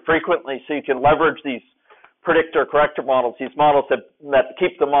very, very frequently, so you can leverage these predictor-corrector models, these models that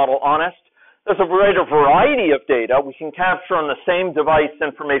keep the model honest. There's a greater variety of data. We can capture on the same device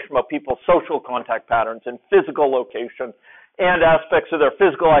information about people's social contact patterns and physical location and aspects of their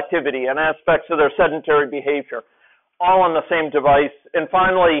physical activity and aspects of their sedentary behavior, all on the same device. And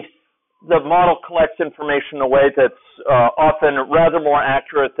finally, the model collects information in a way that's often rather more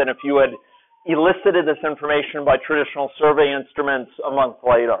accurate than if you had elicited this information by traditional survey instruments a month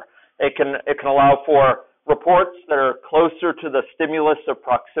later. It can allow for reports that are closer to the stimulus of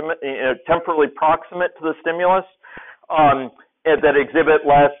proximity, temporally proximate to the stimulus, that exhibit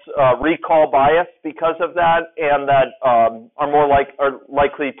less recall bias because of that, and that are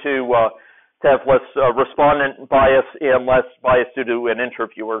likely to have less respondent bias and less bias due to an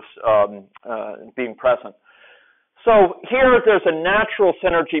interviewer's being present. So here there's a natural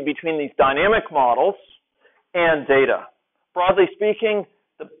synergy between these dynamic models and data. Broadly speaking,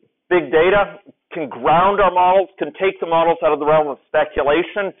 the big data can ground our models, can take the models out of the realm of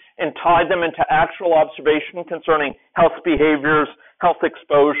speculation and tie them into actual observation concerning health behaviors, health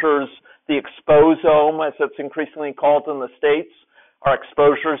exposures, the exposome, as it's increasingly called in the States, our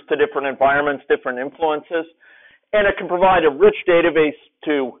exposures to different environments, different influences. And it can provide a rich database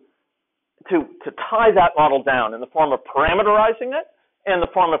to tie that model down in the form of parameterizing it and the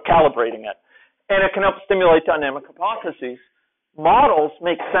form of calibrating it. And it can help stimulate dynamic hypotheses. Models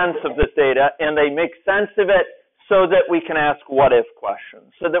make sense of this data, and they make sense of it so that we can ask what-if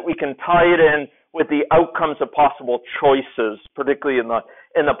questions, so that we can tie it in with the outcomes of possible choices, particularly in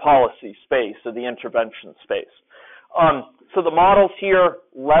the policy space or the intervention space. So the models here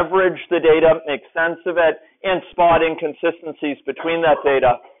leverage the data, make sense of it, and spot inconsistencies between that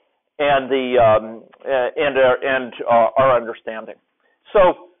data and our understanding.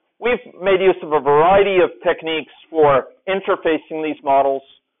 So we've made use of a variety of techniques for interfacing these models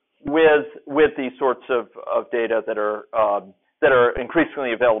with these sorts of data that are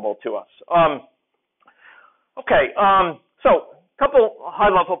increasingly available to us. So a couple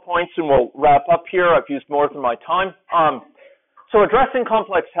high-level points, and we'll wrap up here. I've used more than my time. So addressing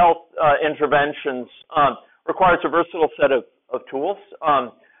complex health interventions requires a versatile set of tools.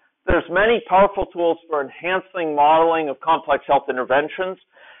 There's many powerful tools for enhancing modeling of complex health interventions.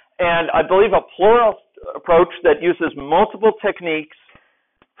 And I believe a plural approach that uses multiple techniques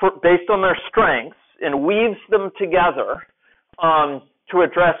based on their strengths and weaves them together to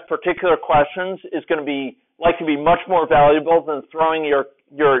address particular questions is going to be likely to be much more valuable than throwing your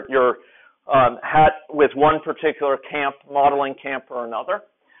hat with one particular camp, modeling camp or another.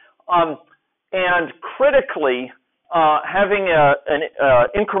 And critically, having an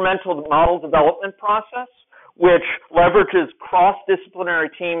incremental model development process which leverages cross-disciplinary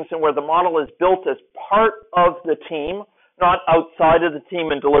teams and where the model is built as part of the team, not outside of the team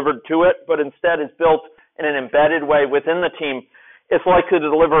and delivered to it, but instead is built in an embedded way within the team, is likely to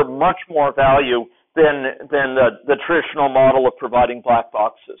deliver much more value than the traditional model of providing black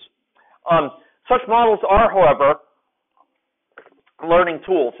boxes. Such models are, however, learning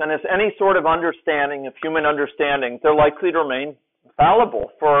tools, and as any sort of understanding of human understanding, they're likely to remain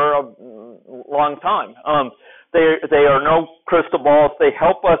fallible for a long time. They are no crystal balls. They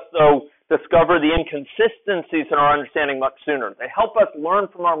help us, though, discover the inconsistencies in our understanding much sooner. They help us learn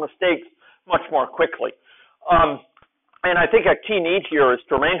from our mistakes much more quickly. And I think a key need here is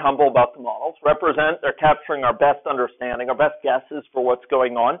to remain humble about the models, they're capturing our best understanding, our best guesses for what's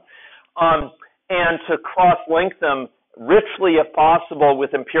going on, and to cross-link them richly, if possible,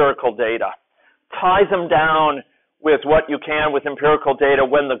 with empirical data. Tie them down with what you can with empirical data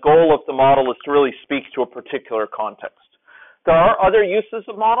when the goal of the model is to really speak to a particular context. There are other uses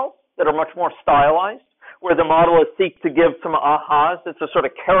of models that are much more stylized, where the model is seek to give some ahas. It's a sort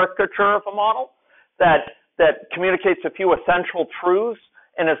of caricature of a model that communicates a few essential truths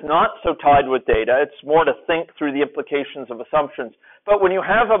and is not so tied with data. It's more to think through the implications of assumptions. But when you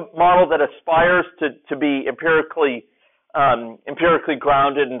have a model that aspires to be empirically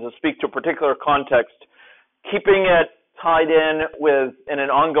grounded and to speak to a particular context, keeping it tied in an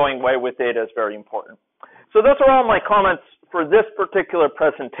ongoing way with data is very important. So those are all my comments for this particular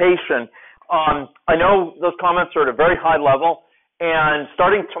presentation. I know those comments are at a very high level, and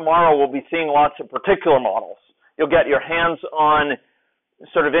starting tomorrow, we'll be seeing lots of particular models. You'll get your hands-on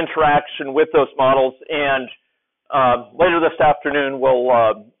sort of interaction with those models, and later this afternoon,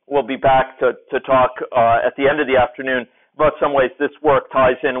 we'll be back to talk at the end of the afternoon about some ways this work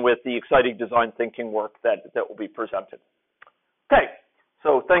ties in with the exciting design thinking work that will be presented. Okay,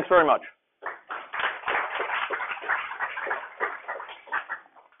 so thanks very much.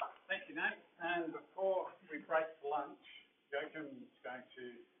 Thank you, Nate. And before we break for lunch, Joachim's going to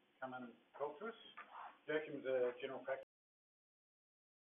come and talk to us. Joachim's a general practitioner.